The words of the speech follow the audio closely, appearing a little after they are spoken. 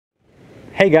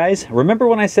Hey guys, remember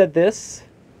when I said this?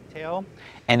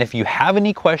 And if you have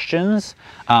any questions,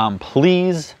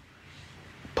 please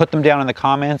put them down in the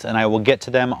comments and I will get to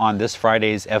them on this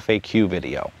Friday's FAQ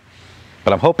video.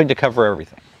 But I'm hoping to cover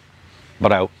everything,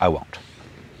 but I won't.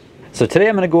 So today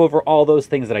I'm going to go over all those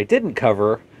things that I didn't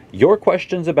cover, your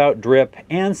questions about drip,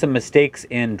 and some mistakes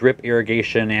in drip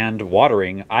irrigation and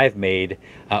watering I've made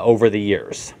over the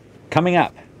years. Coming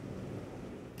up.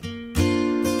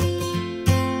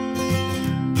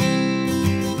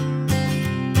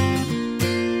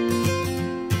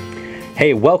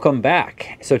 Hey, welcome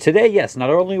back. So today, yes, not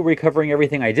only are we covering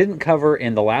everything I didn't cover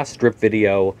in the last drip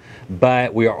video,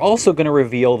 but we are also going to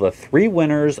reveal the 3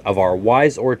 winners of our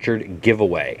Wise Orchard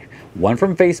giveaway. One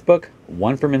from Facebook,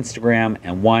 one from Instagram,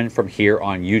 and one from here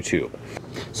on YouTube.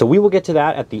 So we will get to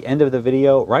that at the end of the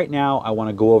video. Right now, I want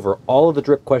to go over all of the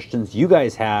drip questions you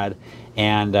guys had,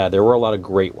 and there were a lot of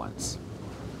great ones.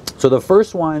 So the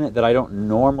first one that I don't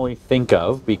normally think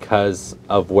of because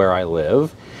of where I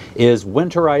live is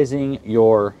winterizing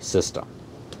your system.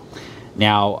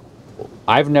 Now,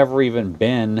 I've never even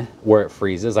been where it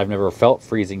freezes. I've never felt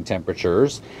freezing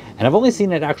temperatures, and I've only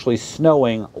seen it actually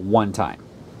snowing one time,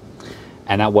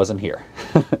 and that wasn't here.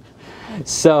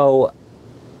 So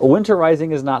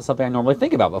winterizing is not something I normally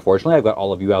think about, but fortunately I've got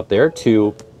all of you out there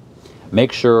to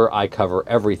make sure I cover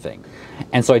everything.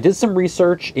 And so I did some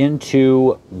research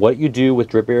into what you do with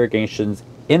drip irrigations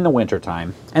in the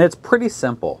wintertime, and it's pretty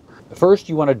simple. First,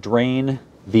 you want to drain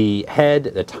the head,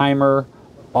 the timer,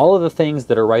 all of the things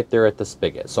that are right there at the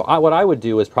spigot. So what I would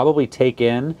do is probably take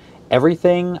in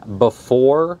everything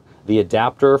before the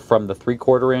adapter from the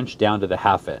 3/4 inch down to the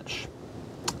 1/2 inch.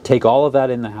 Take all of that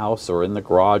in the house or in the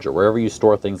garage or wherever you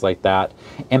store things like that.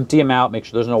 Empty them out, make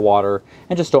sure there's no water,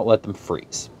 and just don't let them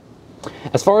freeze.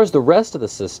 As far as the rest of the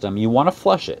system, you want to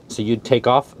flush it. So you'd take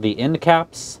off the end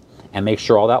caps and make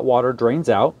sure all that water drains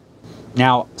out.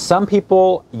 Now, some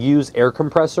people use air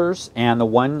compressors, and the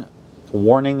one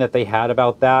warning that they had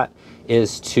about that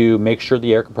is to make sure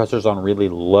the air compressor's on really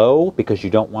low because you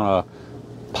don't want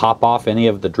to pop off any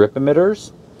of the drip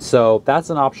emitters. So that's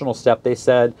an optional step, they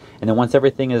said. And then once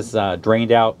everything is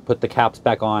drained out, put the caps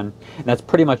back on, and that's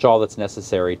pretty much all that's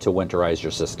necessary to winterize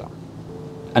your system.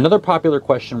 Another popular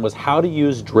question was how to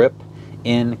use drip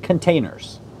in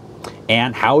containers,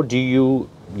 and how do you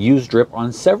use drip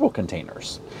on several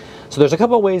containers. So there's a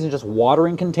couple of ways in just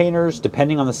watering containers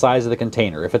depending on the size of the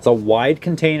container. If it's a wide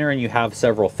container and you have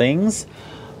several things,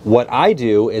 what I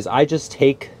do is I just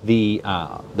take the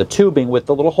tubing with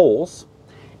the little holes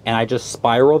and I just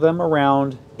spiral them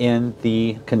around in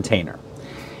the container.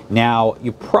 Now,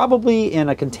 you probably in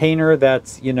a container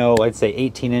that's, you know, I'd say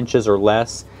 18 inches or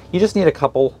less, you just need a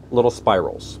couple little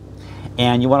spirals.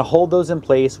 And you want to hold those in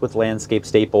place with landscape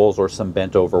staples or some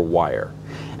bent over wire.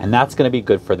 And that's going to be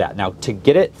good for that. Now, to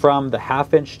get it from the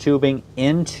 1/2 inch tubing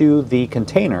into the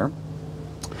container,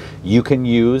 you can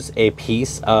use a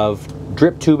piece of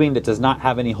drip tubing that does not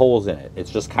have any holes in it.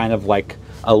 It's just kind of like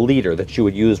a leader that you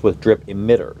would use with drip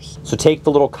emitters. So take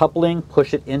the little coupling,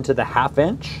 push it into the 1/2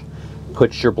 inch,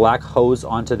 put your black hose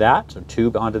onto that, or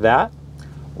tube onto that,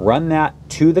 run that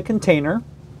to the container,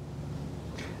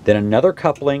 then another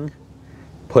coupling,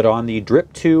 put on the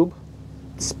drip tube,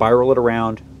 spiral it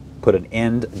around, put an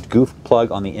end goof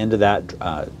plug on the end of that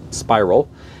spiral,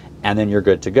 and then you're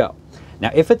good to go.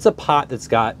 Now, if it's a pot that's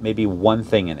got maybe one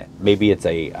thing in it, maybe it's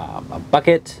a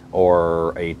bucket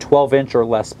or a 12 inch or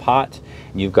less pot,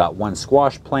 and you've got one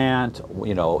squash plant,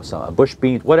 you know, a bush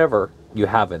bean, whatever you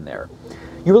have in there,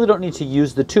 you really don't need to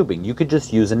use the tubing. You could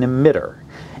just use an emitter.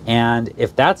 And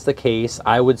if that's the case,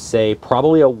 I would say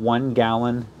probably a 1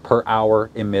 gallon per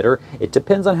hour emitter. It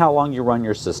depends on how long you run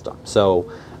your system. So,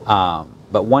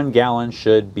 but 1 gallon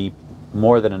should be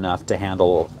more than enough to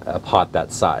handle a pot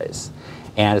that size.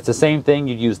 And it's the same thing.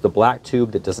 You'd use the black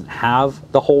tube that doesn't have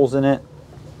the holes in it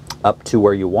up to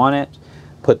where you want it.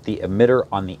 Put the emitter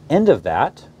on the end of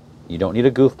that. You don't need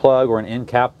a goof plug or an end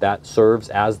cap. That serves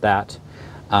as that.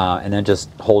 And then just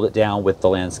hold it down with the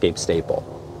landscape staple.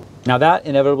 Now that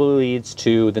inevitably leads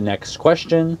to the next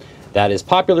question that is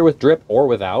popular with drip or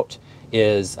without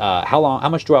is how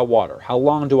much do I water? How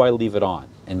long do I leave it on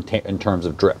in terms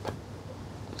of drip?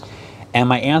 And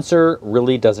my answer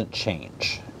really doesn't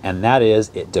change. And that is,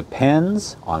 it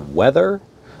depends on weather,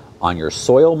 on your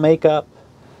soil makeup,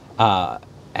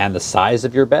 and the size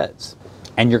of your beds.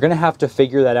 And you're going to have to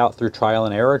figure that out through trial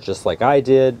and error, just like I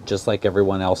did, just like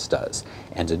everyone else does.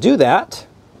 And to do that,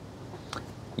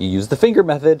 you use the finger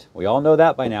method. We all know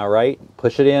that by now, right?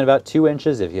 Push it in about 2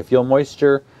 inches. If you feel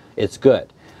moisture, it's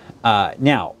good.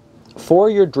 Now, for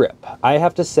your drip, I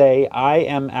have to say I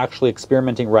am actually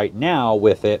experimenting right now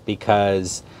with it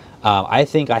because I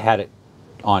think I had it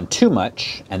on too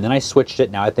much, and then I switched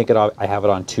it. Now I think I have it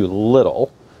on too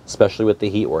little, especially with the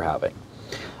heat we're having.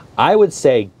 I would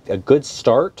say a good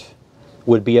start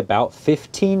would be about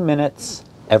 15 minutes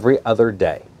every other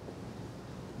day.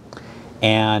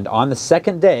 And on the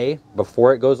second day,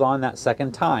 before it goes on that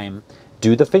second time,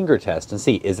 do the finger test and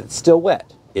see, is it still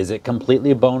wet? Is it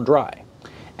completely bone dry?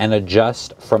 And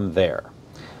adjust from there.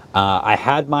 I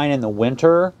had mine in the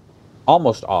winter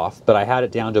almost off, but I had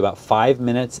it down to about 5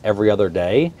 minutes every other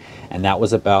day, and that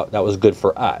was good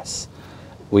for us.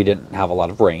 We didn't have a lot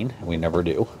of rain, we never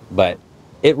do, but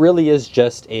it really is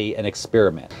just an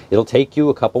experiment. It'll take you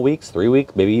a couple weeks, 3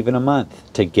 weeks, maybe even a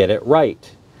month to get it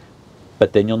right,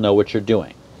 but then you'll know what you're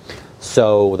doing.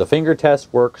 So the finger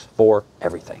test works for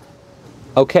everything.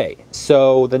 Okay,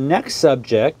 so the next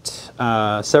subject,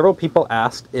 several people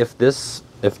asked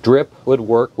if drip would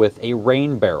work with a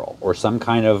rain barrel or some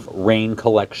kind of rain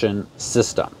collection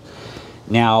system.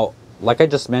 Now, like I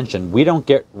just mentioned, we don't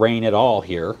get rain at all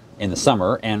here in the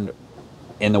summer, and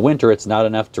in the winter it's not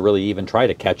enough to really even try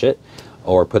to catch it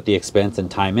or put the expense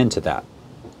and time into that.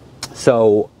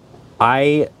 So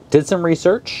I did some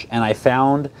research and I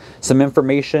found some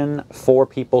information for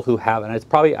people who have, and it's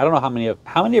probably, I don't know how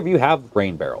many of you have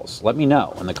rain barrels. Let me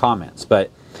know in the comments.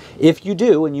 But if you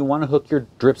do and you want to hook your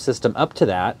drip system up to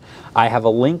that, I have a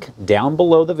link down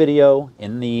below the video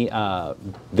in the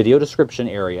video description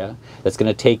area that's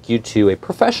going to take you to a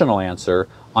professional answer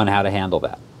on how to handle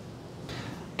that.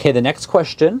 Okay, the next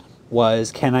question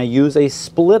was, can I use a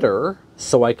splitter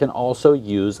so I can also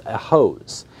use a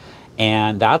hose?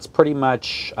 And that's pretty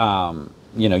much,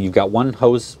 you know, you've got one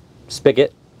hose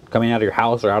spigot coming out of your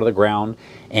house or out of the ground,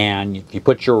 and if you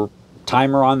put your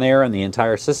timer on there and the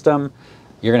entire system,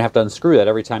 you're gonna have to unscrew that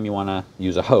every time you wanna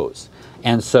use a hose.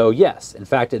 And so yes, in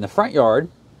fact, in the front yard,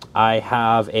 I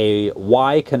have a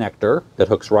Y connector that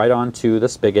hooks right onto the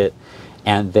spigot,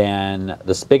 and then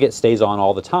the spigot stays on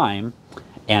all the time,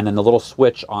 and then the little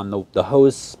switch on the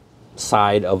hose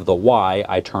side of the Y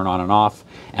I turn on and off,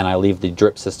 and I leave the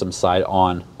drip system side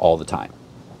on all the time,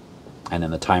 and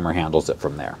then the timer handles it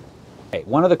from there. Okay,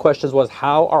 one of the questions was,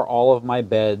 how are all of my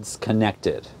beds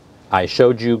connected? I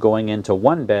showed you going into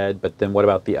one bed, but then what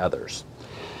about the others?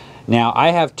 Now I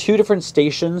have two different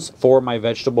stations for my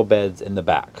vegetable beds in the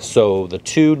back. So the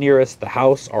two nearest the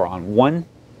house are on one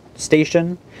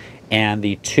station, and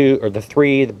the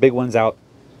three big ones out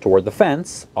toward the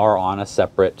fence are on a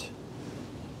separate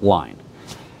line.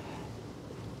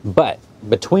 But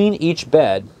between each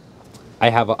bed, I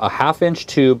have a 1/2-inch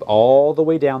tube all the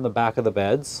way down the back of the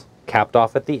beds, capped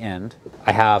off at the end.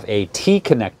 I have a T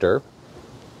connector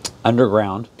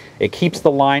underground. It keeps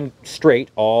the line straight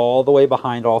all the way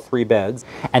behind all three beds,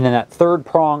 and then that third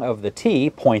prong of the T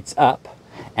points up,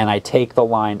 and I take the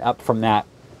line up from that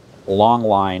long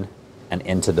line and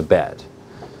into the bed.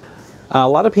 A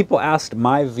lot of people asked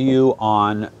my view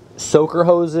on soaker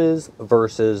hoses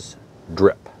versus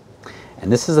drip.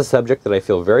 And this is a subject that I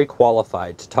feel very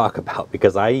qualified to talk about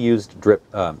because I used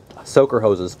soaker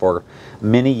hoses for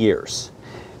many years.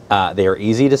 They are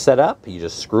easy to set up. You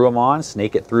just screw them on,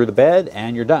 snake it through the bed,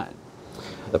 and you're done.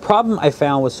 The problem I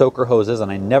found with soaker hoses, and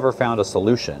I never found a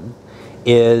solution,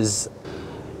 is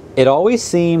it always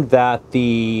seemed that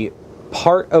the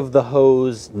part of the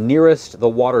hose nearest the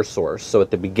water source, so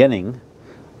at the beginning,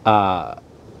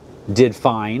 did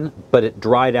fine, but it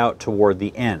dried out toward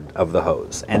the end of the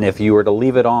hose. And if you were to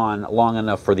leave it on long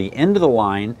enough for the end of the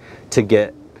line to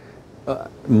get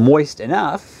moist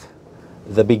enough,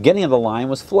 the beginning of the line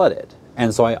was flooded.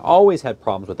 And so I always had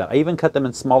problems with that. I even cut them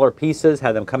in smaller pieces,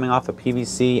 had them coming off of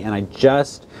PVC, and I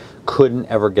just couldn't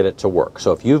ever get it to work.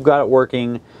 So if you've got it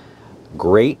working,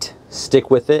 great, stick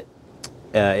with it.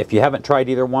 If you haven't tried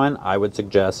either one, I would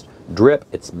suggest drip.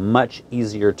 It's much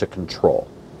easier to control.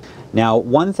 Now,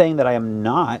 one thing that I am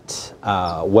not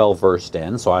well versed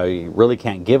in, so I really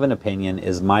can't give an opinion,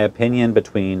 is my opinion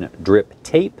between drip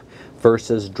tape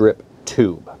versus drip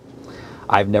tube.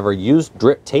 I've never used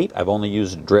drip tape. I've only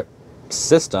used drip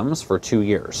systems for 2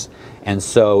 years. And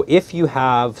so if you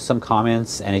have some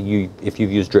comments, and if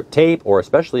you've used drip tape, or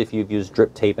especially if you've used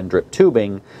drip tape and drip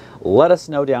tubing, let us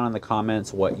know down in the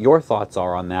comments what your thoughts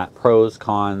are on that, pros,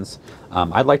 cons.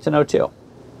 I'd like to know too.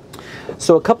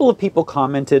 So a couple of people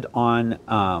commented on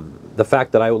the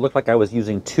fact that I looked like I was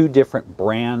using two different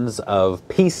brands of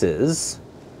pieces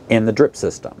in the drip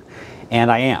system. And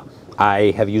I am.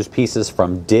 I have used pieces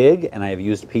from Dig and I have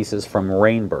used pieces from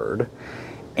Rainbird.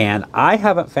 And I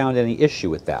haven't found any issue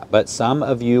with that. But some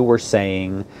of you were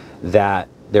saying that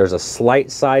there's a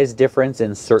slight size difference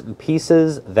in certain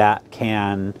pieces that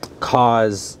can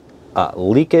cause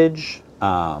leakage,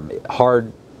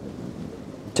 hard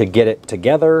to get it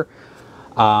together.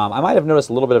 I might have noticed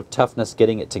a little bit of toughness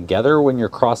getting it together when you're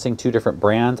crossing two different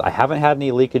brands. I haven't had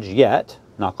any leakage yet,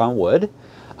 knock on wood.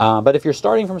 But if you're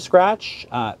starting from scratch,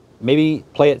 maybe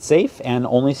play it safe and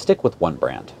only stick with one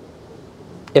brand,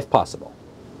 if possible.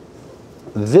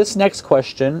 This next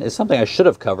question is something I should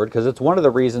have covered because it's one of the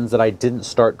reasons that I didn't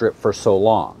start drip for so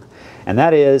long. And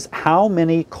that is, how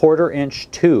many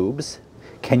 1/4-inch tubes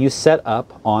can you set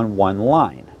up on one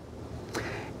line?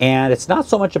 And it's not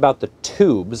so much about the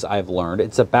tubes, I've learned,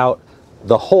 it's about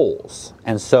the holes.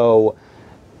 And so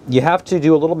you have to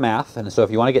do a little math. And so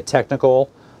if you want to get technical,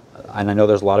 and I know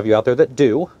there's a lot of you out there that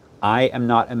do, I am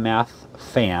not a math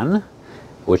fan,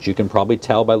 which you can probably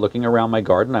tell by looking around my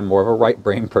garden. I'm more of a right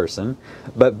brain person.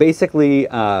 But basically,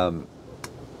 a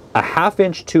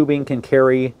 1/2-inch tubing can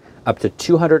carry up to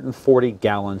 240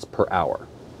 gallons per hour.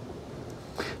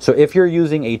 So if you're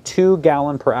using a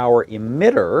 2-gallon per hour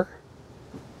emitter,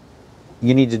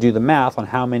 you need to do the math on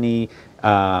how many,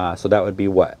 so that would be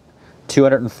what?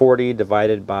 240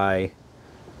 divided by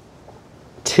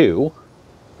 2,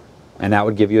 and that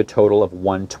would give you a total of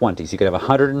 120. So you could have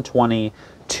 120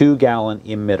 2-gallon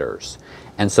emitters.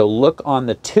 And so look on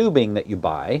the tubing that you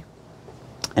buy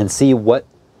and see what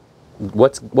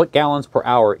gallons per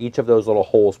hour each of those little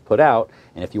holes put out.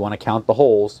 And if you want to count the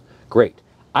holes, great.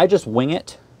 I just wing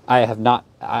it.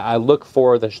 I look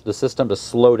for the system to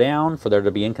slow down, for there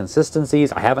to be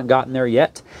inconsistencies. I haven't gotten there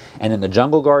yet. And in the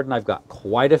jungle garden, I've got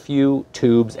quite a few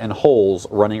tubes and holes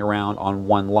running around on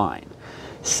one line.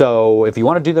 So if you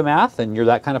want to do the math and you're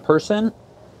that kind of person,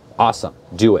 awesome,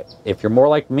 do it. If you're more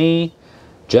like me,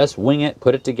 just wing it,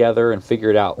 put it together, and figure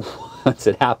it out once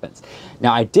it happens.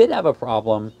 Now, I did have a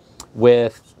problem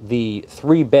with the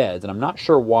 3 beds, and I'm not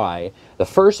sure why. The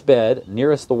first bed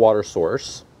nearest the water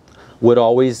source would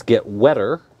always get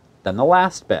wetter than the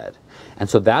last bed. And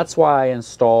so that's why I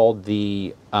installed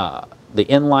the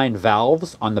inline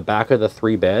valves on the back of the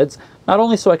 3 beds, not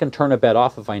only so I can turn a bed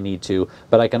off if I need to,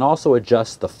 but I can also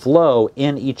adjust the flow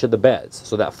in each of the beds.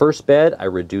 So that first bed, I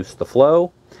reduced the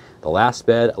flow. The last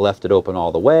bed, I left it open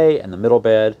all the way, and the middle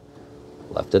bed,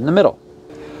 left it in the middle.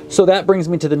 So that brings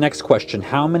me to the next question.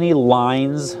 How many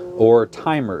lines or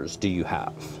timers do you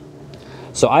have?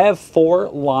 So I have 4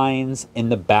 lines in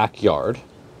the backyard.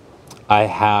 I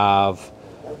have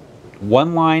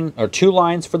 1 line or 2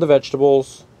 lines for the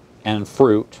vegetables and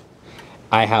fruit.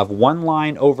 I have 1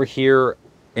 line over here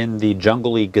in the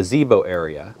jungly gazebo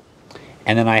area.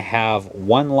 And then I have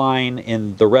 1 line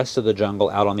in the rest of the jungle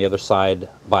out on the other side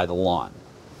by the lawn.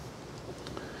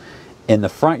 In the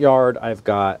front yard, I've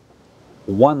got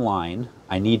 1 line.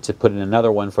 I need to put in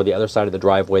another one for the other side of the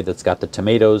driveway that's got the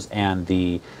tomatoes and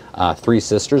the 3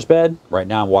 sisters bed. Right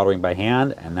now I'm watering by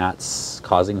hand, and that's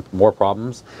causing more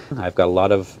problems. I've got a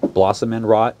lot of blossom end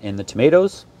rot in the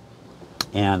tomatoes,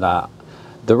 and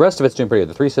the rest of it's doing pretty good.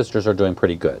 The 3 sisters are doing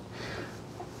pretty good.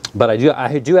 But I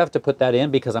do have to put that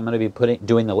in because I'm going to be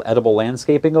doing the edible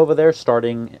landscaping over there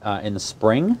starting in the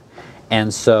spring.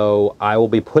 And so I will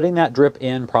be putting that drip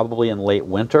in probably in late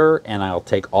winter, and I'll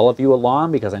take all of you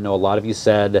along because I know a lot of you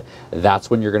said that's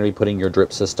when you're going to be putting your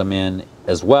drip system in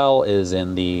as well, is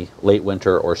in the late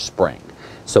winter or spring.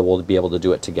 So we'll be able to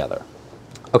do it together.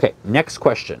 Okay, next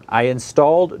question. I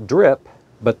installed drip,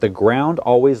 but the ground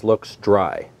always looks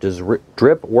dry. Does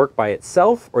drip work by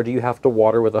itself, or do you have to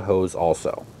water with a hose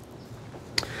also?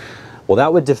 Well,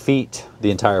 that would defeat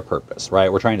the entire purpose,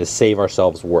 right? We're trying to save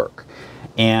ourselves work.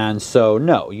 And so,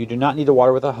 no, you do not need to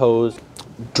water with a hose.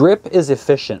 Drip is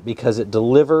efficient because it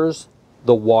delivers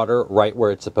the water right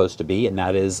where it's supposed to be, and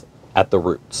that is at the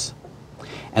roots.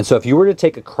 And so if you were to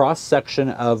take a cross-section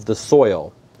of the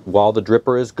soil while the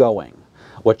dripper is going,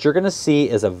 what you're going to see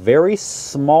is a very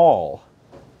small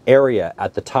area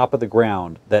at the top of the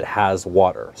ground that has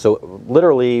water. So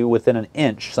literally within an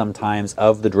inch sometimes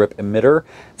of the drip emitter,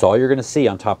 it's all you're going to see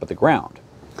on top of the ground.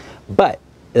 But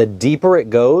the deeper it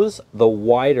goes, the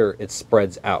wider it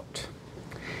spreads out.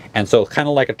 And so it's kind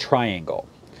of like a triangle.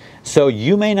 So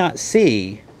you may not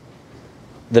see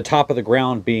the top of the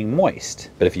ground being moist,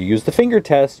 but if you use the finger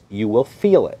test, you will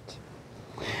feel it.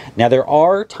 Now there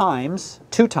are times,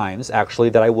 2 times actually,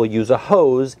 that I will use a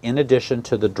hose in addition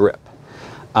to the drip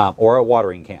or a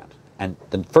watering can. And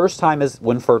the first time is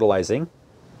when fertilizing.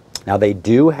 Now they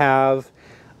do have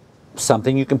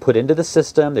something you can put into the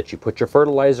system that you put your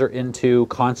fertilizer into,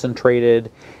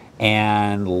 concentrated,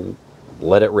 and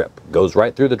let it rip. Goes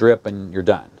right through the drip and you're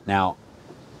done. Now,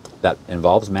 that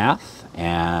involves math,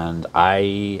 and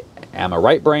I am a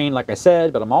right brain, like I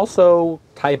said, but I'm also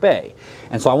type A.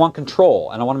 And so I want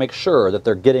control, and I want to make sure that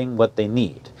they're getting what they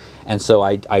need. And so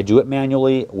I do it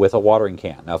manually with a watering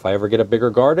can. Now, if I ever get a bigger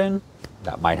garden,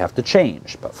 That might have to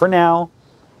change, but for now,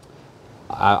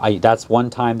 that's one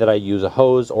time that I use a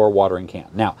hose or a watering can.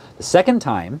 Now, the second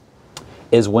time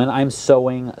is when I'm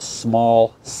sowing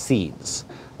small seeds,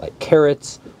 like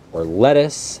carrots or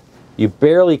lettuce. You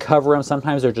barely cover them.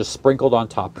 Sometimes they're just sprinkled on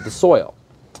top of the soil.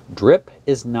 Drip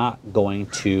is not going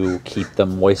to keep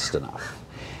them moist enough.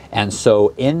 And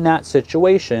so in that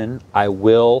situation, I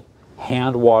will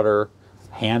hand water,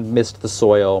 hand mist the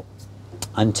soil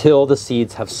until the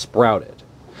seeds have sprouted.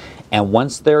 And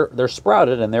once they're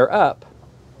sprouted and they're up,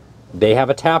 they have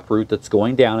a taproot that's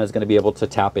going down and is going to be able to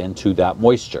tap into that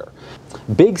moisture.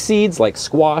 Big seeds like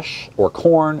squash or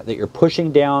corn that you're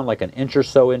pushing down like an inch or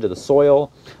so into the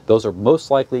soil, those are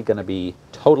most likely going to be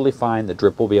totally fine. The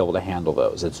drip will be able to handle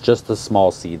those. It's just the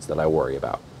small seeds that I worry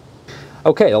about.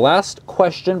 Okay, the last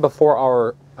question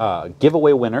before our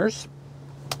giveaway winners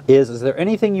is there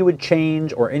anything you would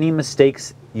change or any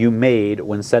mistakes you made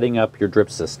when setting up your drip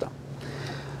system?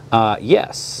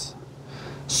 Yes.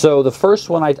 So the first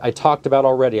one I talked about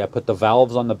already. I put the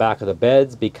valves on the back of the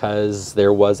beds because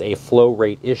there was a flow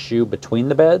rate issue between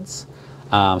the beds.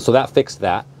 So that fixed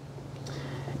that.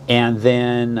 And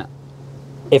then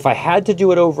if I had to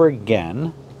do it over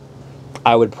again,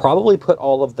 I would probably put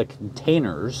all of the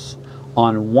containers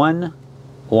on one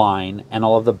line and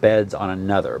all of the beds on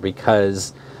another,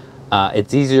 because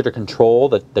it's easier to control.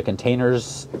 The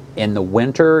containers in the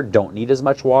winter don't need as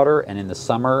much water, and in the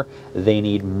summer they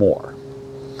need more.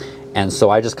 And so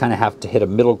I just kind of have to hit a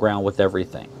middle ground with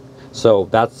everything. So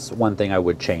that's one thing I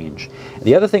would change.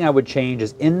 The other thing I would change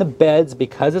is in the beds,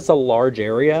 because it's a large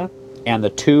area and the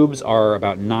tubes are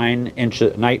about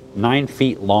 9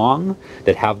 feet long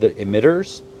that have the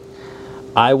emitters,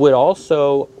 I would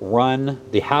also run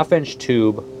the 1/2-inch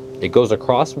tube. It goes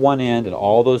across one end and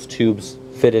all those tubes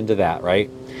fit into that, right?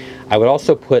 I would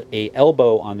also put a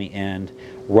elbow on the end,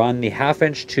 run the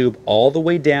 1/2-inch tube all the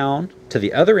way down to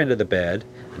the other end of the bed,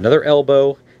 another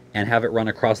elbow, and have it run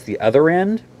across the other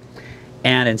end.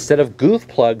 And instead of goof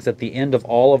plugs at the end of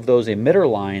all of those emitter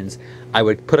lines, I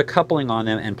would put a coupling on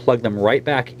them and plug them right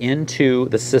back into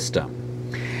the system.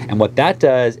 And what that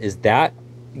does is that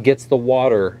gets the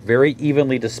water very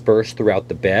evenly dispersed throughout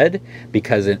the bed,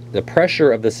 because the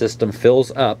pressure of the system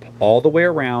fills up all the way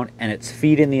around and it's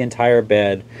feeding the entire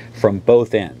bed from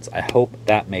both ends. I hope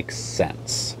that makes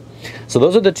sense. So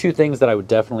those are the two things that I would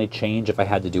definitely change if I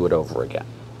had to do it over again.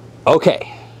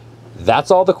 Okay,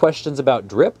 that's all the questions about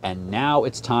drip, and now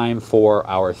it's time for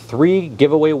our 3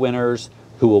 giveaway winners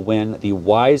who will win the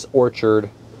Wise Orchard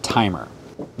timer.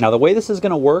 Now the way this is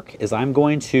going to work is I'm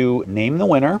going to name the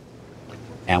winner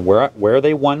and where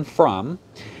they won from,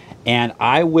 and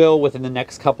I will, within the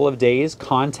next couple of days,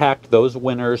 contact those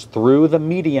winners through the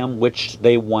medium which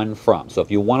they won from. So if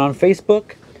you won on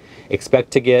Facebook, expect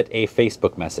to get a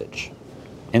Facebook message.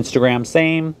 Instagram,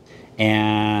 same.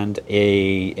 And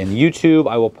in YouTube,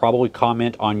 I will probably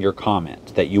comment on your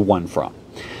comment that you won from.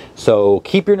 So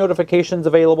keep your notifications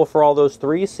available for all those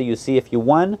 3 so you see if you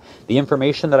won. The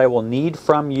information that I will need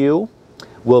from you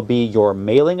will be your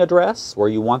mailing address, where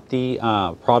you want the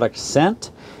product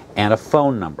sent, and a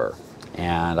phone number.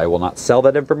 And I will not sell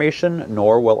that information,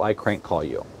 nor will I crank call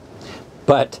you.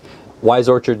 But Wise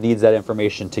Orchard needs that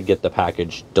information to get the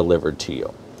package delivered to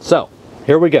you. So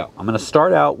here we go. I'm going to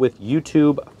start out with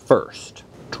YouTube first.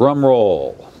 Drum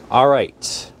roll. All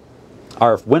right.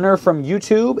 Our winner from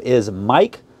YouTube is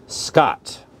Mike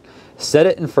Scott. Set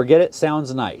it and forget it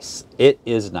sounds nice. It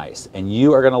is nice, and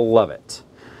you are going to love it.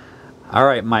 All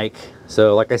right, Mike.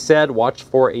 So like I said, watch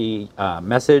for a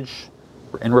message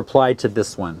in reply to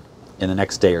this one in the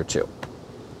next day or 2.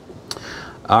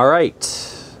 All right.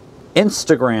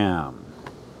 Instagram.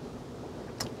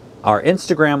 Our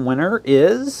Instagram winner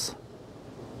is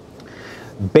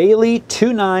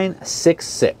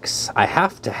Bailey2966. I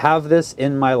have to have this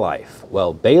in my life.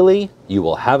 Well, Bailey, you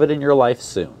will have it in your life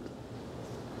soon.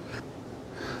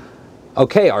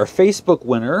 Okay, our Facebook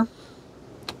winner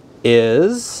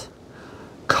is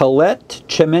Colette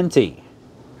Chimenti.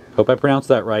 Hope I pronounced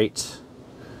that right.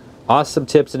 Awesome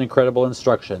tips and incredible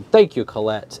instruction. Thank you,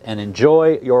 Colette, and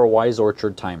enjoy your Wise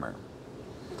Orchard timer.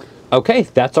 Okay,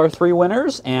 that's our 3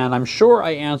 winners, and I'm sure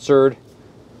I answered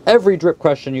every drip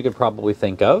question you could probably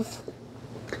think of.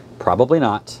 Probably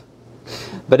not.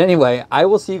 But anyway, I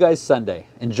will see you guys Sunday.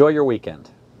 Enjoy your weekend.